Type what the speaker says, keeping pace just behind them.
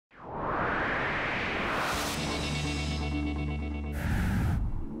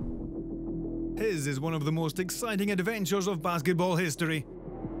This is one of the most exciting adventures of basketball history.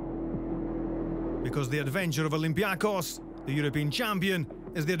 Because the adventure of Olympiacos, the European champion,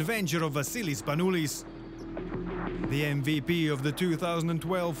 is the adventure of Vassilis Spanoulis. The MVP of the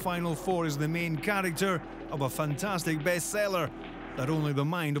 2012 Final Four is the main character of a fantastic bestseller that only the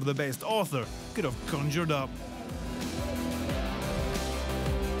mind of the best author could have conjured up.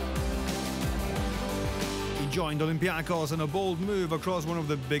 He joined Olympiacos in a bold move across one of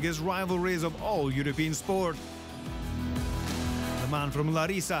the biggest rivalries of all European sport. The man from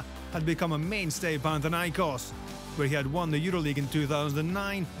Larissa had become a mainstay at Panathinaikos, where he had won the Euroleague in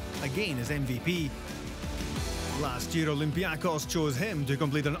 2009, again as MVP. Last year, Olympiacos chose him to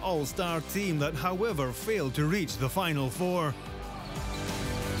complete an all-star team that, however, failed to reach the Final Four.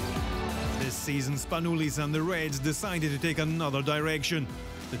 This season, Spanoulis and the Reds decided to take another direction.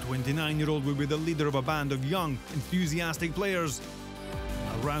 The 29-year-old will be the leader of a band of young, enthusiastic players.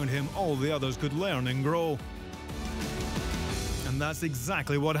 Around him, all the others could learn and grow. And that's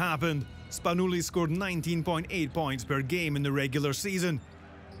exactly what happened. Spanoulis scored 19.8 points per game in the regular season,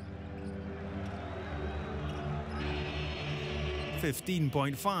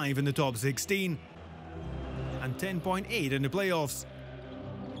 15.5 in the top 16, and 10.8 in the playoffs.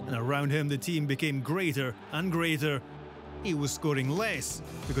 And around him the team became greater and greater. He was scoring less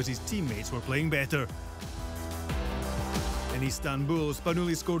because his teammates were playing better. In Istanbul,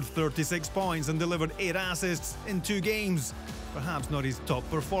 Spanoulis scored 36 points and delivered 8 assists in 2 games. Perhaps not his top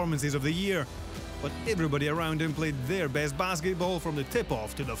performances of the year, but everybody around him played their best basketball from the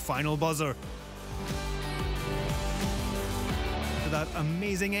tip-off to the final buzzer. To that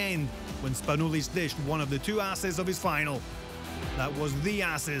amazing end, when Spanoulis dished one of the 2 assists of his final. That was the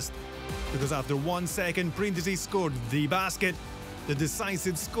assist, because after 1 second, Printisi scored the basket, the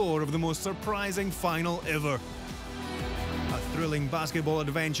decisive score of the most surprising final ever. A thrilling basketball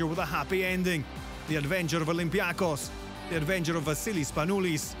adventure with a happy ending. The adventure of Olympiacos, the adventure of Vassilis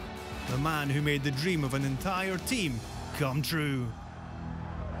Spanoulis, the man who made the dream of an entire team come true.